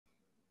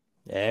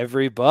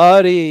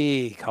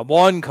Everybody, come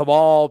on, come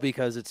all,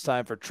 because it's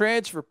time for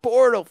Transfer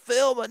Portal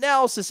Film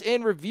Analysis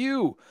and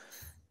Review.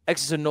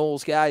 X's and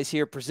Knowles guys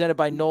here, presented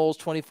by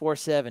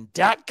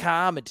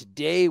Knowles247.com. And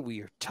today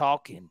we are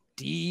talking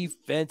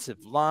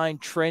defensive line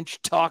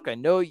trench talk. I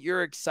know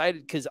you're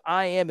excited because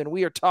I am, and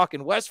we are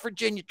talking West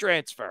Virginia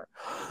transfer.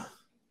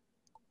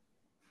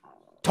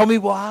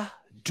 Tomiwa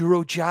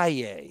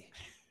Durojaiye.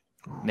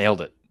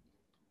 Nailed it.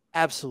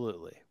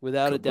 Absolutely.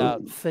 Without a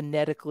doubt,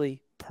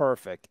 phonetically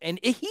perfect. And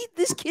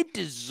this kid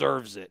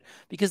deserves it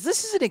because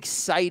this is an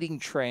exciting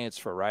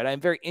transfer, right? I'm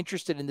very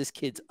interested in this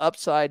kid's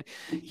upside.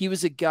 He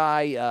was a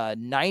guy,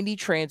 90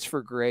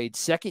 transfer grade,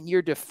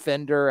 second-year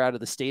defender out of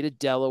the state of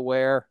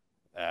Delaware.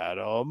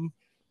 Adam.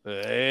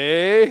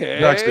 Hey.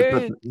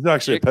 He's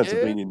actually a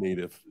Pennsylvania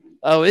native.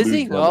 Oh, is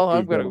he? Well,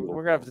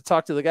 we're gonna have to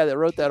talk to the guy that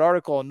wrote that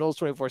article on Knowles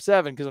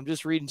 24/7 because I'm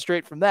just reading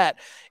straight from that.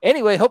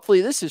 Anyway, hopefully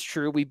this is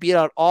true. We beat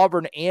out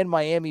Auburn and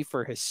Miami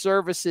for his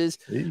services.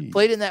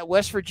 Played in that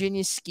West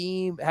Virginia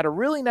scheme. Had a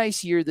really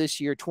nice year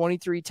this year.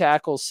 23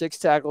 tackles, 6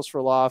 tackles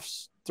for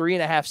loss,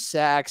 3.5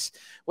 sacks.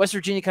 West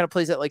Virginia kind of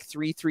plays that like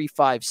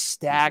 3-3-5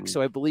 stack.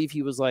 So I believe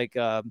he was like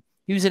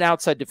he was an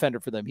outside defender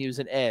for them. He was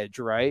an edge,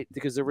 right?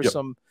 Because there was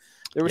some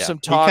talk.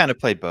 He kind of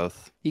played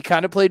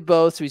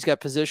both. So he's got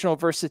positional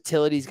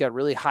versatility. He's got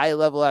really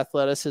high-level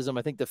athleticism.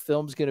 I think the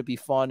film's going to be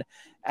fun.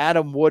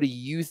 Adam, what do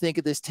you think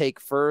of this take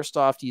first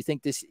off? Do you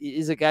think this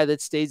is a guy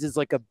that stays as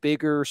like a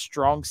bigger,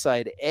 strong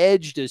side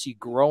edge? Does he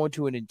grow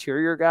into an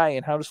interior guy?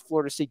 And how does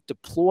Florida State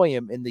deploy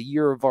him in the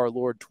year of our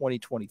Lord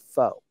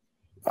 2024?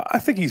 I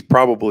think he's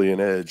probably an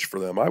edge for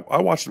them.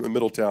 I watched him at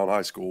Middletown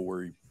High School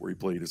where he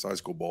played his high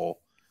school ball.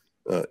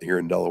 Here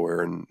in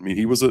Delaware, and I mean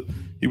he was an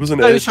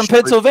edge. He's from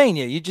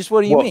Pennsylvania.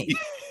 What do you mean?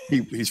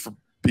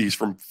 He's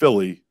from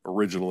Philly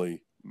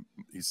originally.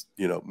 He's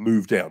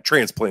moved down,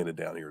 transplanted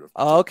down here.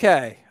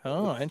 Okay.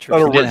 Oh,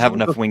 interesting. He didn't have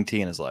enough wing T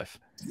in his life.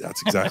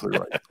 That's exactly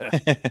right.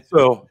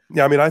 So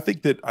yeah, I mean I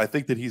think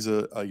that he's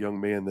a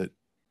young man that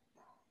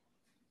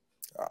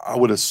I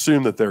would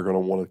assume that they're going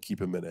to want to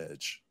keep him an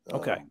edge.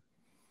 Okay.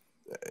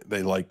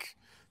 They like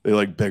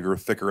bigger,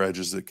 thicker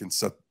edges that can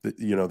set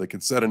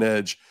an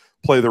edge,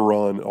 play the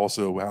run,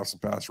 also have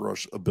some pass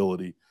rush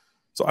ability.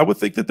 So I would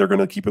think that they're going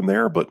to keep him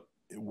there, but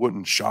it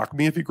wouldn't shock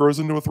me if he grows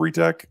into a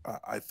 3-tech.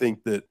 I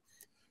think that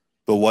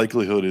the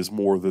likelihood is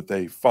more that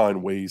they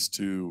find ways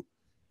to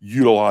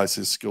utilize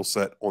his skill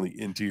set on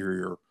the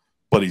interior,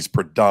 but he's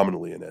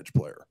predominantly an edge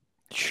player.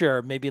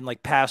 Sure, maybe in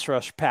like pass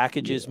rush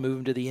packages, move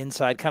him to the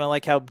inside, kind of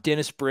like how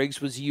Dennis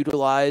Briggs was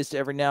utilized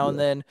every now and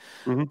then.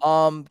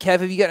 Kev,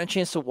 have you gotten a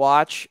chance to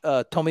watch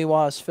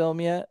Tomiwa's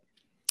film yet?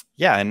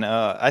 Yeah, and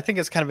I think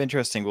it's kind of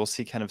interesting. We'll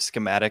see kind of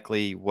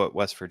schematically what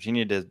West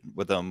Virginia did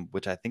with them,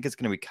 which I think is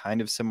going to be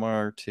kind of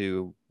similar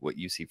to what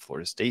you see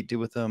Florida State do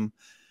with them,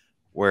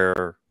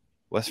 where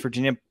West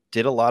Virginia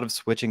did a lot of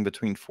switching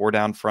between 4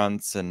 down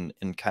fronts and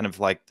kind of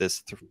like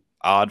this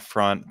odd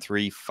front,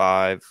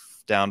 3-5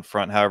 down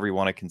front, however you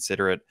want to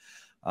consider it.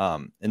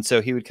 And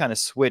so he would kind of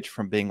switch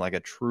from being like a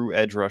true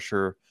edge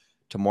rusher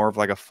to more of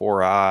like a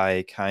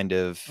 4-eye kind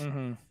of,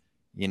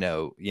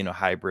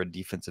 hybrid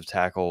defensive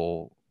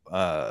tackle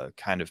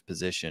kind of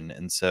position.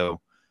 And so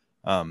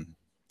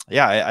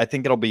I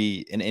think it'll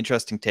be an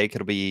interesting take.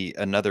 It'll be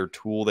another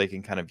tool they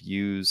can kind of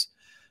use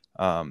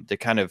to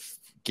kind of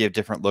give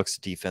different looks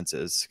to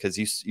defenses, because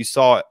you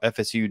saw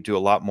FSU do a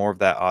lot more of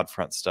that odd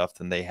front stuff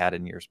than they had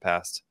in years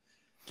past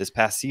this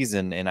past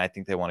season, and I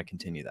think they want to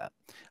continue that.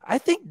 I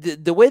think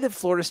the way that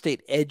Florida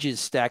State edges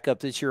stack up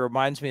this year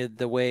reminds me of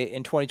the way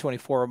in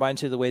 2024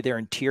 reminds me of the way their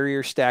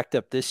interior stacked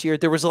up this year.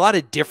 There was a lot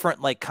of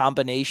different like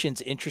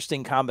combinations,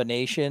 interesting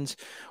combinations,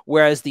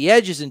 whereas the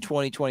edges in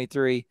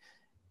 2023,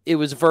 it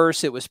was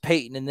Verse, it was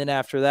Peyton, and then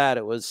after that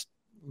it was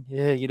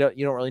you don't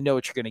really know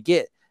what you're going to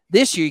get.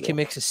 This year you can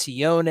mix a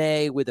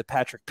Sione with a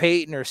Patrick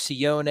Peyton, or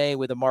Sione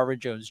with a Marvin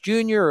Jones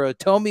Jr., or a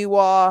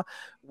Tomiwa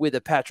with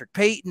a Patrick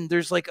Peyton.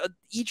 There's like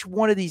each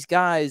one of these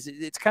guys,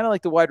 it's kind of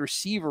like the wide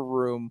receiver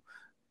room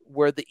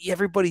where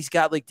everybody's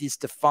got like this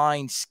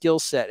defined skill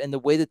set, and the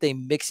way that they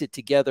mix it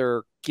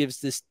together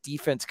gives this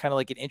defense kind of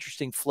like an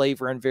interesting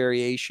flavor and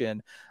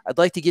variation. I'd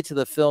like to get to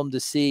the film to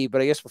see,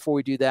 but I guess before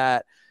we do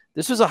that,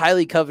 this was a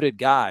highly coveted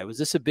guy. Was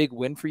this a big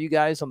win for you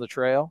guys on the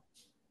trail?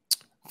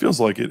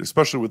 Feels like it,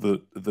 especially with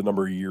the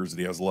number of years that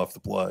he has left to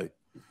play.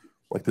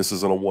 Like, this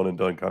isn't a one and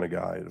done kind of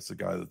guy. It's a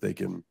guy that they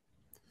can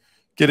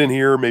get in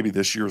here. Maybe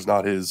this year's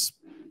not his,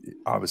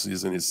 obviously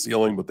isn't his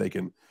ceiling, but they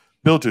can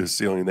build to his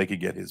ceiling and they could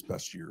get his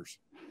best years.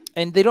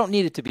 And they don't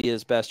need it to be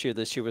his best year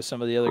this year with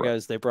some of the other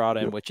guys they brought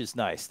in, which is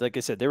nice. Like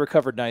I said, they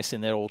recovered nicely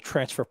in that old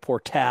transfer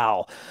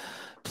portal.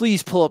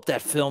 Please pull up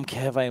that film,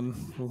 Kev.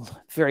 I'm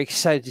very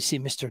excited to see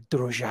Mr.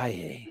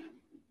 Durojaiye.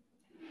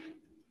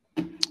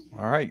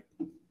 All right.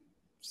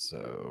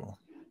 So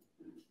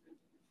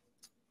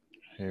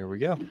here we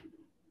go.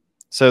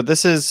 So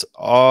this is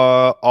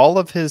all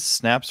of his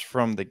snaps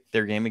from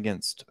their game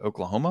against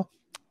Oklahoma.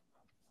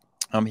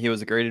 He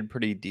was graded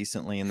pretty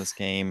decently in this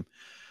game.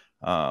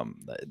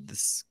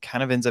 This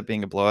kind of ends up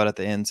being a blowout at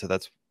the end, so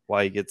that's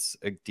why he gets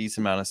a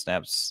decent amount of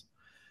snaps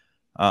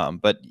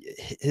But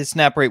his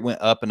snap rate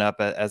went up and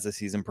up as the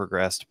season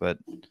progressed. But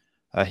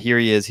here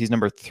he is. He's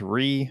number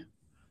 3,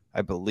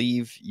 I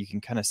believe. You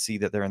can kind of see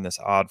that they're in this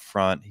odd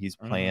front. He's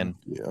playing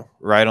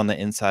right on the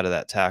inside of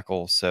that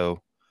tackle.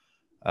 So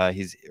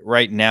he's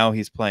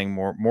playing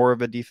more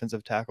of a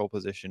defensive tackle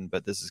position.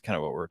 But this is kind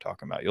of what we're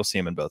talking about. You'll see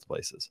him in both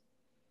places.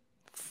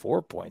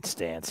 4-point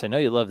stance. I know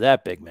you love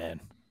that, big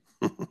man.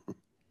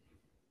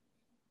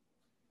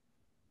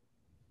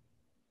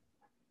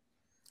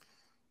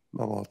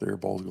 Not a lot there.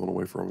 Ball's going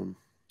away from him.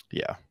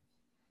 Yeah.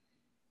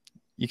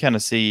 You kind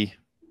of see.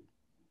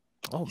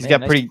 Oh, he's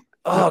got pretty.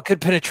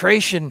 Good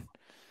penetration.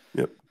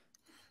 Yep.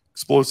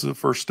 Explosive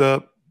first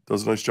step.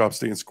 Does a nice job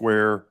staying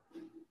square.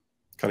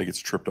 Kind of gets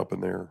tripped up in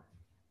there.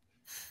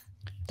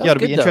 Yeah,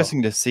 it'll be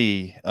interesting to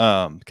see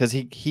because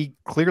he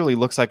clearly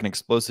looks like an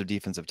explosive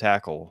defensive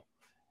tackle.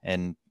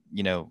 And,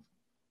 you know,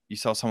 you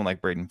saw someone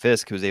like Braden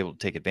Fisk who was able to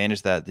take advantage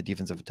of that, the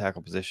defensive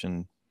tackle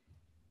position.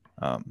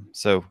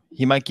 So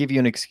he might give you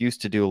an excuse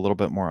to do a little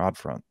bit more odd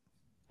front.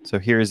 So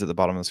here is at the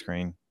bottom of the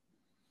screen,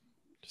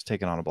 just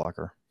taking on a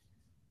blocker.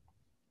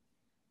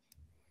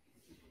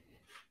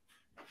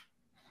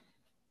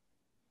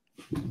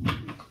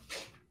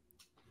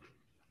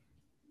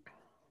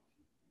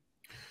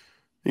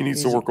 He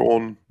needs to work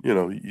on, you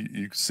know,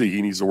 you see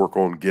he needs to work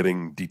on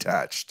getting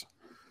detached.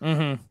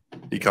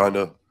 He kind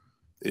of,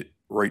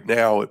 right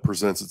now it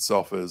presents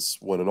itself as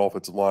when an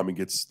offensive lineman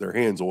gets their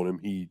hands on him,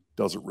 he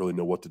doesn't really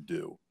know what to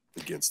do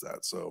against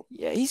that. So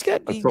yeah, he's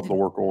got something to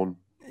work on.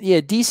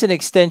 Yeah, decent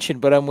extension,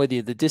 but I'm with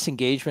you. The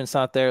disengagement's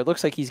not there. It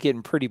looks like he's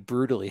getting pretty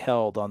brutally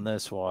held on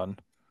this one.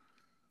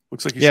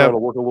 Looks like he's trying to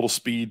work a little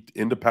speed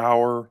into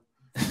power.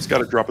 He's got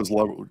to drop his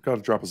level. Got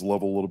to drop his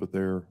level a little bit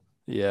there.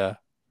 Yeah.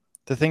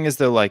 The thing is,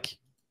 though, like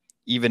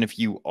even if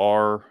you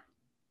are,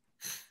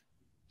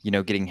 you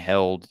know, getting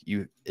held,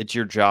 it's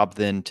your job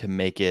then to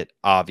make it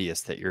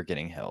obvious that you're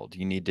getting held.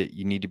 You need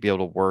to be able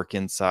to work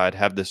inside,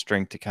 have the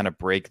strength to kind of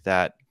break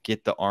that,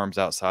 get the arms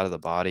outside of the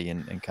body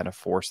and kind of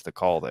force the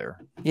call there.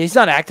 Yeah, he's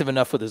not active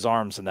enough with his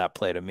arms in that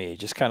play to me.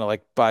 Just kind of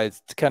like by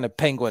kind of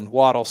penguin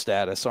waddle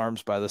status,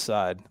 arms by the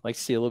side. Like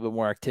to see a little bit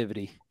more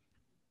activity.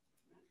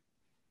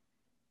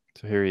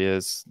 So here he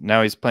is.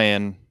 Now he's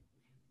playing.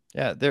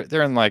 Yeah,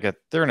 they're in a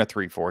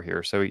 3-4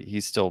 here. So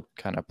he's still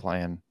kind of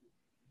playing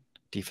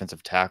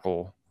defensive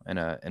tackle in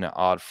an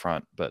odd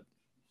front, but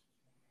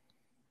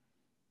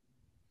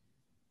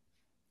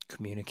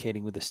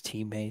communicating with his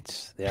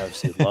teammates. They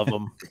obviously love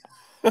him.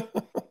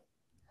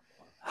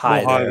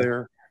 High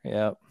there.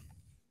 Yeah.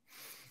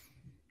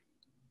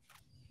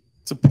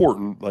 It's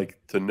important,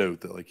 like, to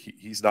note that like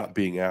he's not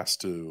being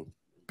asked to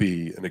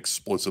be an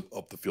explosive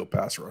up the field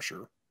pass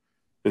rusher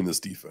in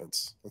this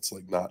defense. That's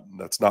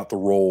not the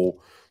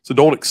role. So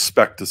don't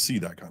expect to see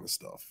that kind of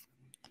stuff.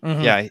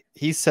 Yeah,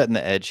 he's setting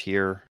the edge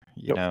here,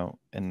 you know,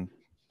 and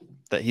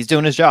that he's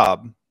doing his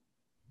job.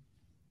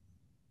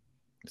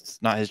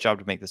 It's not his job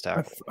to make this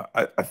tackle.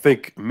 I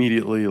think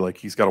immediately, like,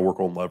 he's got to work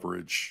on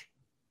leverage.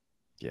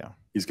 Yeah.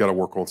 He's got to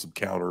work on some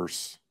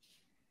counters.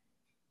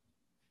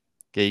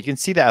 Yeah, you can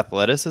see the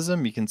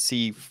athleticism. You can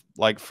see,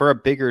 like, for a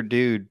bigger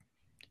dude,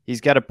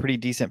 he's got a pretty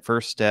decent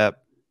first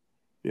step.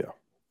 Yeah.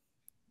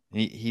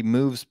 He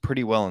moves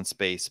pretty well in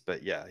space,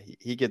 but yeah,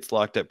 he gets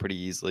locked up pretty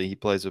easily. He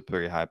plays with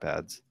pretty high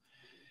pads,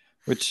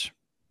 which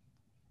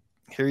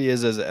here he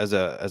is as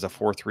a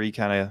 4-3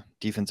 kind of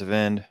defensive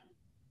end.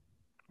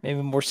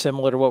 Maybe more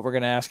similar to what we're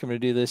going to ask him to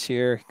do this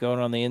year, going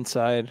on the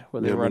inside,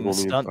 whether they run a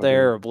stunt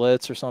there or a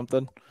blitz or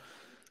something.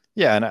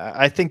 Yeah, and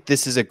I think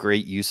this is a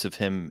great use of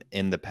him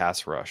in the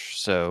pass rush.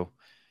 So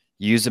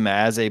use him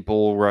as a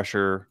bull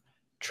rusher,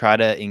 try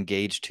to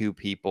engage 2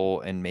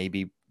 people, and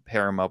maybe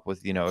pair him up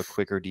with, you know, a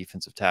quicker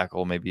defensive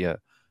tackle, maybe a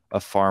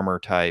farmer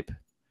type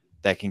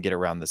that can get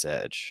around this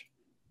edge.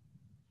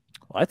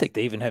 Well, I think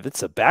they even have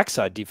it's a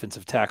backside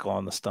defensive tackle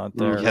on the stunt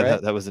there. Yeah,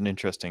 right? that was an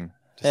interesting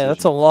decision. Yeah,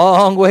 that's a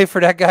long way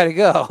for that guy to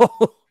go.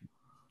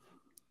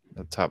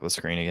 At the top of the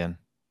screen again.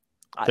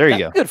 There you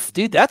go. Good,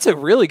 dude, that's a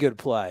really good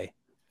play.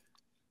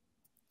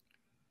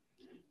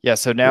 Yeah,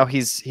 so now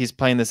he's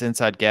playing this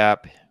inside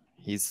gap.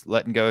 He's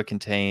letting go of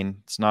contain.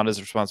 It's not his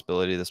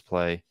responsibility, this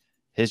play.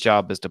 His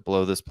job is to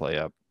blow this play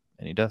up,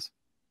 and he does.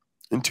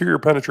 Interior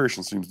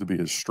penetration seems to be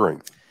his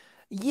strength.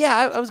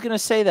 Yeah, I was going to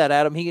say that,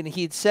 Adam.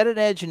 He'd set an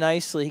edge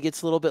nicely. He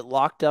gets a little bit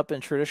locked up in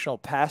traditional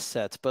pass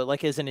sets, but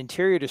like as an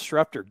interior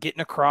disruptor,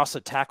 getting across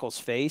a tackle's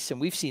face,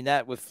 and we've seen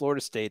that with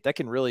Florida State, that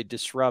can really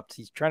disrupt.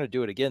 He's trying to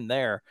do it again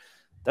there.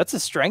 That's a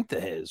strength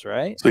of his,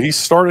 right? So he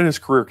started his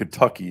career at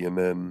Kentucky and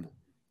then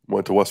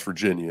went to West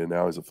Virginia, and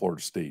now he's at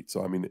Florida State.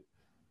 So, I mean,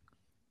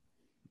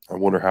 I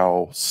wonder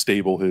how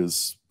stable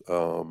his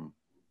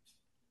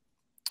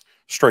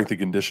strength and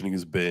conditioning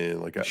has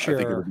been. Like, I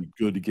think it would be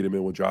good to get him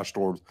in with Josh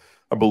Storms.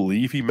 I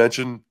believe he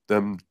mentioned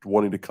them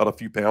wanting to cut a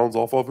few pounds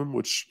off of him,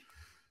 which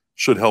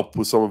should help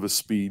with some of his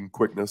speed and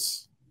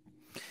quickness.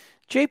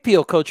 JP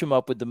will coach him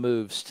up with the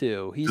moves,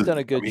 too. He's done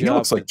a good job. He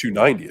looks like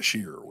 290 a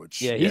year, which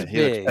he's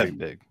big. Looks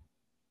big.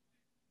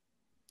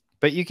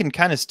 But you can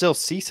kind of still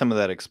see some of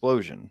that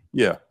explosion.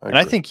 Yeah.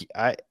 I think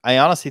I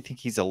honestly think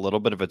he's a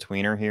little bit of a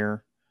tweener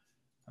here.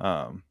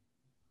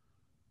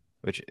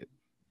 which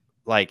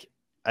like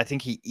I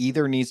think he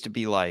either needs to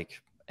be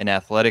like an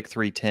athletic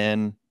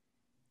 310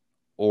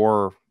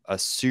 or a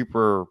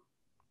super,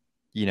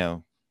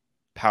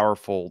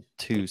 powerful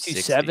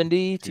 260.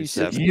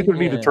 270. You either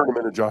need to Yeah. turn him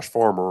into Josh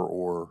Farmer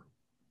or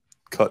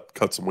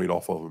cut some weight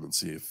off of him and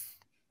see if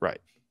Right.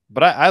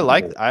 But I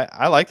like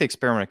the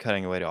experiment of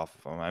cutting weight off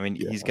of him. I mean,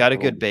 Yeah, he's got a I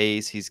good don't-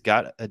 base. He's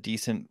got a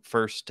decent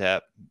first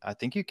step. I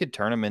think you could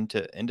turn him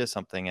into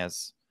something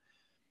as,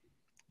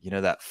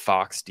 that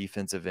Fox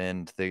defensive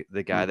end,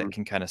 the guy that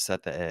can kind of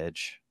set the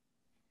edge.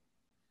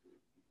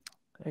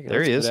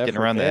 There he is, getting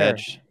around the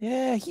edge.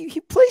 Yeah,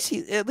 he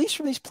plays. At least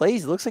from these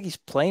plays, it looks like he's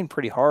playing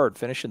pretty hard,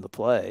 finishing the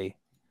play.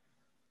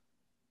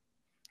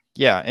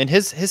 Yeah, and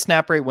his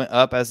snap rate went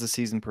up as the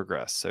season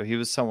progressed. So he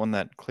was someone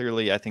that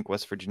clearly I think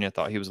West Virginia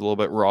thought he was a little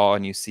bit raw,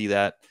 and you see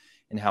that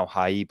in how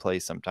high he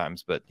plays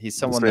sometimes. But he's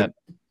someone that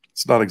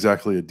it's not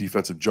exactly a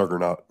defensive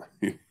juggernaut.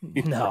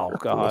 No,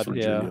 West God,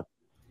 Virginia.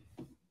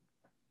 yeah.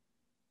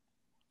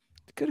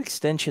 Good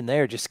extension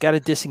there. Just got to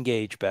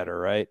disengage better,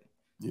 right?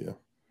 Yeah.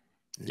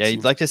 Yeah,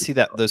 you'd like to see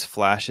those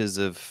flashes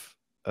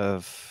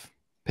of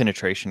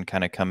penetration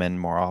kind of come in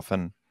more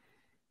often.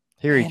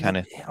 Here he kind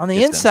of on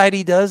the inside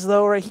he does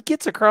though, right? He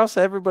gets across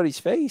everybody's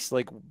face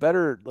like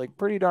better, like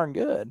pretty darn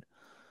good.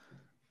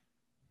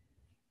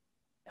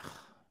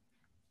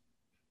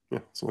 Yeah,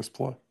 it's a nice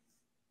play.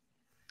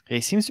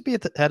 He seems to be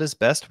at his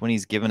best when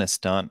he's given a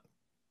stunt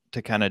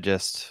to kind of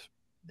just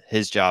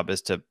his job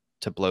is to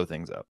blow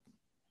things up.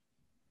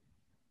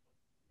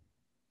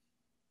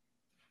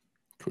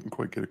 Couldn't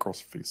quite get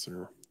across the face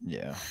there.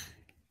 Yeah.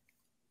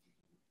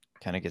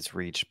 Kind of gets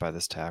reached by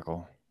this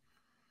tackle.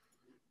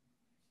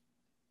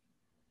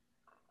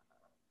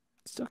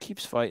 Still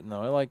keeps fighting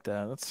though. I like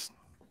that. That's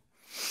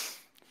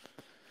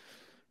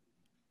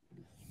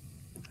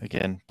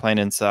again playing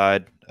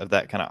inside of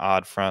that kind of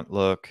odd front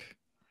look.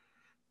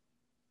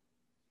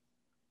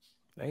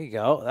 There you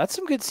go. That's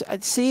some good.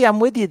 See, I'm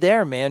with you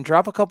there, man.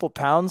 Drop a couple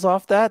pounds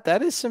off that.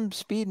 That is some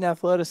speed and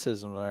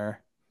athleticism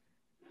there.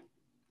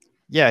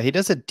 Yeah, he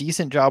does a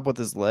decent job with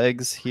his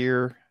legs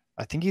here.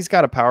 I think he's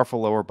got a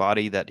powerful lower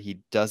body that he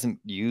doesn't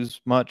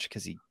use much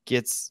because he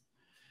gets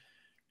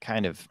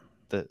kind of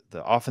the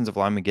offensive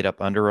linemen get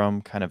up under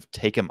him, kind of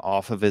take him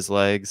off of his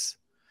legs.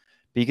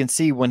 But you can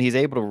see when he's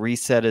able to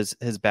reset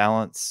his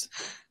balance,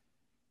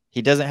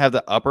 he doesn't have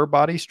the upper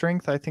body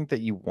strength I think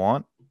that you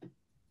want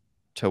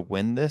to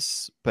win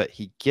this, but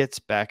he gets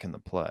back in the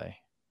play.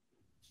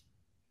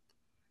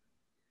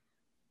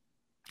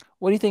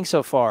 What do you think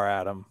so far,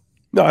 Adam?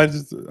 No, I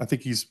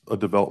think he's a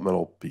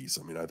developmental piece.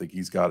 I mean, I think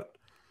he's got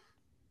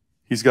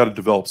to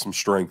develop some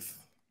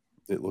strength.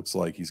 It looks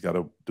like he's got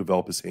to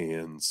develop his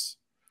hands.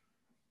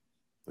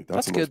 Like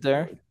that's good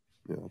there. Play.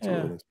 Yeah, that's a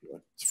really nice play.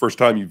 It's the first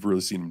time you've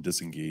really seen him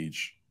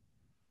disengage.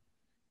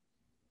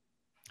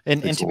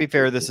 And to be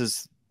fair, this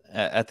is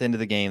at the end of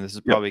the game. This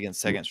is probably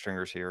against second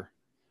stringers here.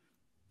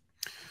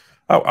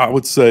 I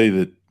would say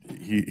that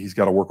he's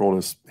got to work on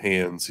his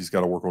hands. He's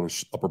got to work on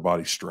his upper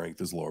body strength,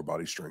 his lower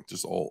body strength,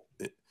 just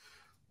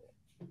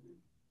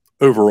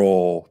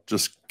overall,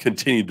 just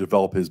continue to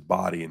develop his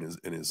body and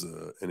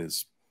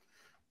his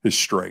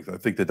strength. I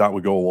think that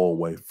would go a long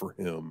way for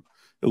him.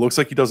 It looks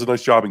like he does a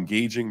nice job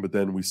engaging, but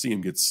then we see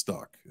him get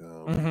stuck.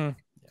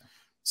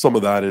 Some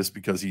of that is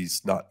because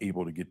he's not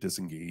able to get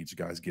disengaged.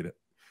 Guys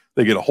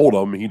they get a hold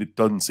of him. He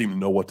doesn't seem to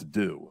know what to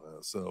do.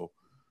 So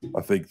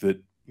I think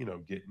that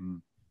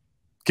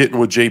getting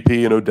with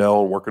JP and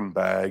Odell and working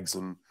bags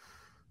and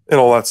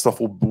all that stuff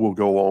will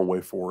go a long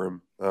way for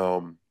him.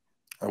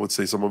 I would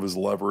say some of his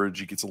leverage,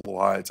 he gets a little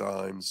high at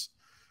times.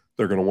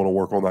 They're going to want to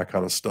work on that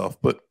kind of stuff.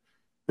 But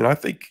I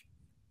think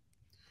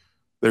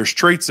there's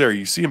traits there.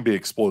 You see him be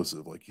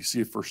explosive. Like you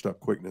see a first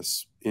step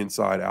quickness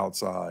inside,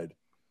 outside.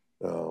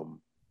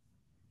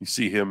 You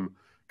see him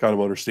kind of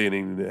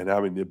understanding and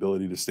having the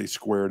ability to stay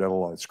square down the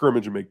line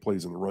scrimmage and make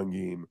plays in the run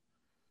game.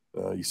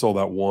 You saw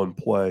that one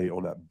play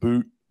on that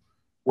boot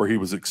where he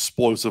was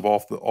explosive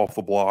off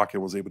the block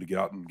and was able to get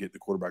out and get the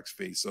quarterback's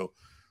face. So,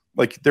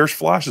 like, there's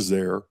flashes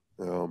there.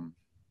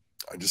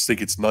 I just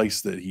think it's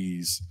nice that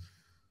he's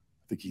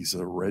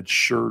a red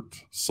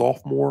shirt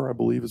sophomore, I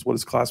believe is what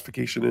his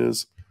classification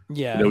is.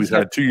 Yeah. He's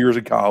had 2 years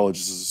in college.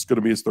 This is going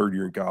to be his third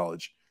year in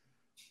college.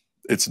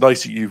 It's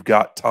nice that you've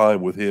got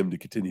time with him to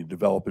continue to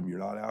develop him. You're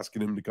not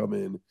asking him to come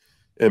in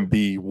and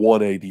be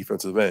 1A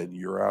defensive end.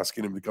 You're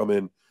asking him to come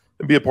in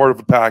and be a part of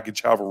a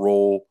package, have a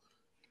role,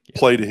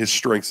 play to his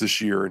strengths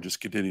this year, and just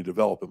continue to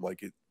develop him.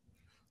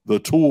 The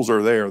tools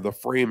are there. The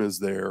frame is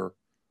there.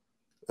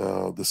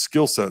 The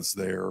skill set's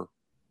there.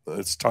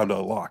 It's time to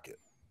unlock it.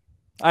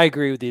 I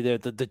agree with you there.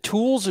 The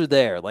tools are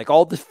there. Like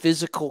all the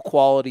physical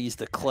qualities,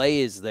 the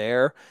clay is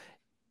there.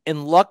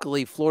 And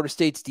luckily, Florida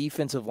State's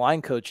defensive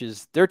line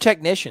coaches, they're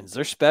technicians,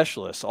 they're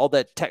specialists. All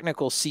that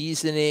technical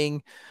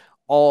seasoning,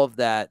 all of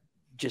that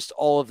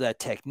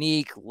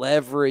technique,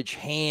 leverage,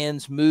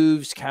 hands,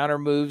 moves, counter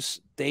moves,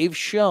 they've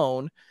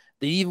shown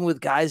that even with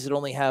guys that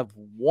only have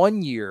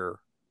 1 year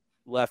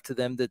left to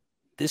them, that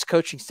this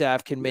coaching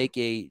staff can make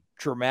a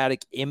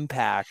dramatic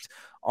impact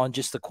on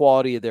just the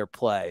quality of their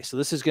play. So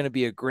this is going to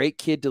be a great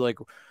kid to like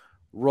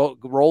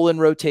roll in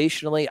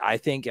rotationally. I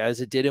think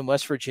as it did in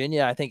West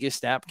Virginia, I think his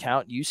snap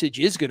count usage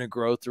is going to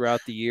grow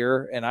throughout the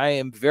year. And I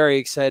am very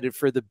excited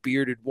for the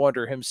bearded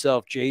wonder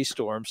himself, Jay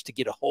Storms, to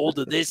get a hold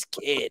of this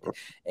kid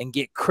and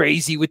get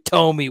crazy with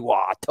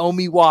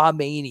Tomiwa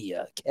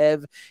mania.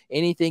 Kev,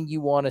 anything you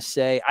want to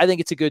say? I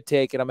think it's a good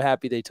take, and I'm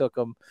happy they took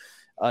him.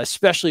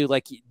 Especially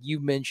like you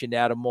mentioned,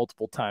 Adam,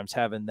 multiple times,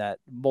 having that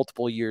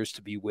multiple years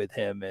to be with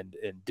him and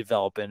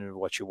developing into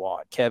what you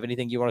want. Kev,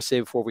 anything you want to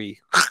say before we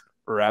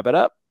wrap it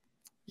up?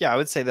 Yeah, I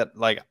would say that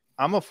like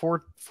I'm a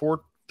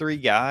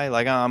 4-4-3 guy.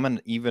 Like I'm an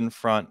even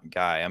front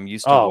guy. I'm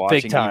used to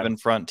watching even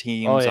front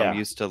teams. I'm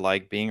used to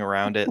like being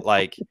around it.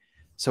 Like,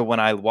 so when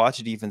I watch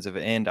a defensive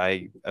end,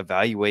 I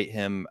evaluate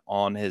him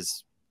on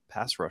his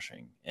pass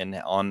rushing and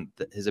on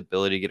his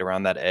ability to get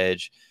around that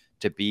edge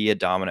to be a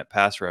dominant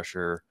pass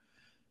rusher.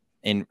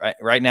 And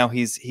right now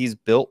he's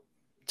built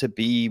to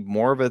be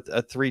more of a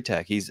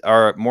 3-tech. He's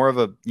more of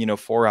a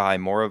 4-eye,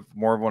 more of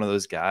one of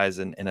those guys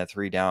in a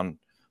 3-down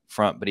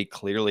front, but he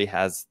clearly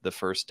has the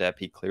first step.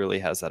 He clearly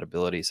has that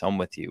ability. So I'm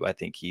with you. I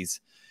think he's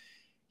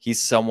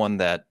someone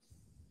that,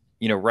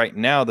 right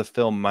now the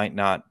film might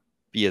not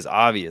be as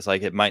obvious.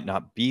 Like it might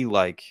not be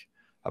like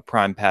a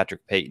prime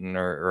Patrick Payton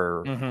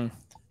and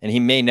he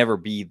may never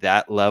be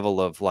that level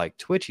of like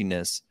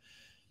twitchiness,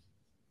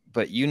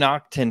 but you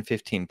knock 10,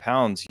 15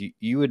 pounds,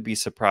 you would be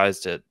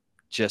surprised at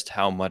just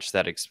how much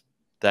that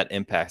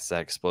impacts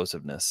that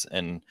explosiveness.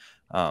 And,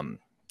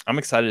 I'm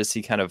excited to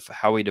see kind of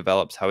how he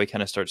develops, how he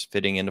kind of starts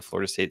fitting into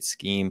Florida State's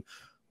scheme,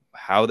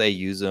 how they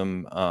use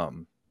him.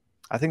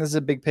 I think this is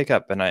a big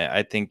pickup, and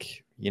I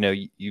think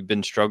you've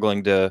been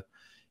struggling to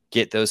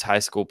get those high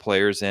school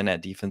players in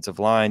at defensive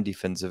line,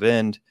 defensive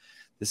end.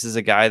 This is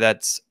a guy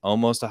that's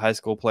almost a high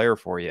school player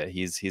for you.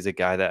 He's a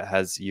guy that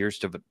has years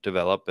to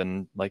develop,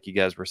 and like you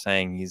guys were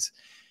saying, he's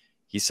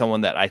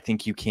someone that I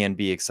think you can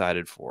be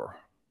excited for.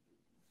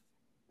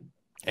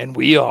 And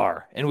we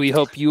are, and we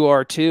hope you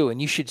are too.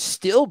 And you should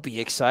still be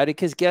excited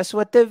because guess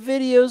what? The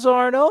videos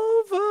aren't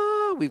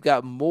over. We've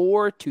got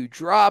more to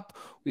drop.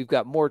 We've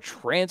got more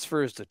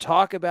transfers to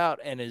talk about.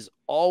 And as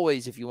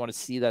always, if you want to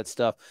see that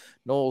stuff,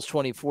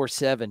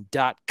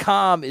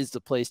 Noles247.com is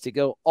the place to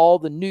go. All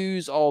the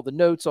news, all the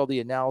notes, all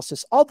the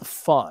analysis, all the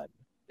fun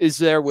is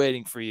there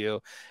waiting for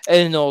you.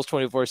 And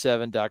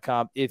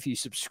Noles247.com if you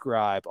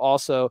subscribe.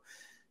 Also,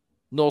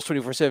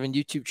 Noles247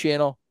 YouTube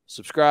channel.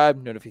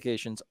 Subscribe,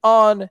 notifications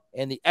on,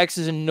 and the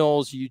X's and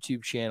Knowles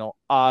YouTube channel,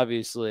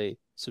 obviously,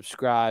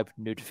 subscribe,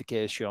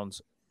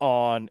 notifications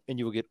on, and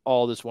you will get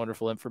all this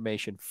wonderful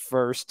information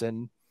first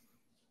and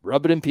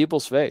rub it in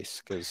people's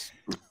face because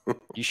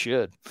you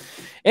should.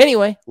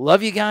 Anyway,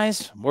 love you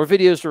guys. More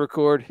videos to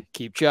record.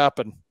 Keep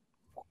chopping.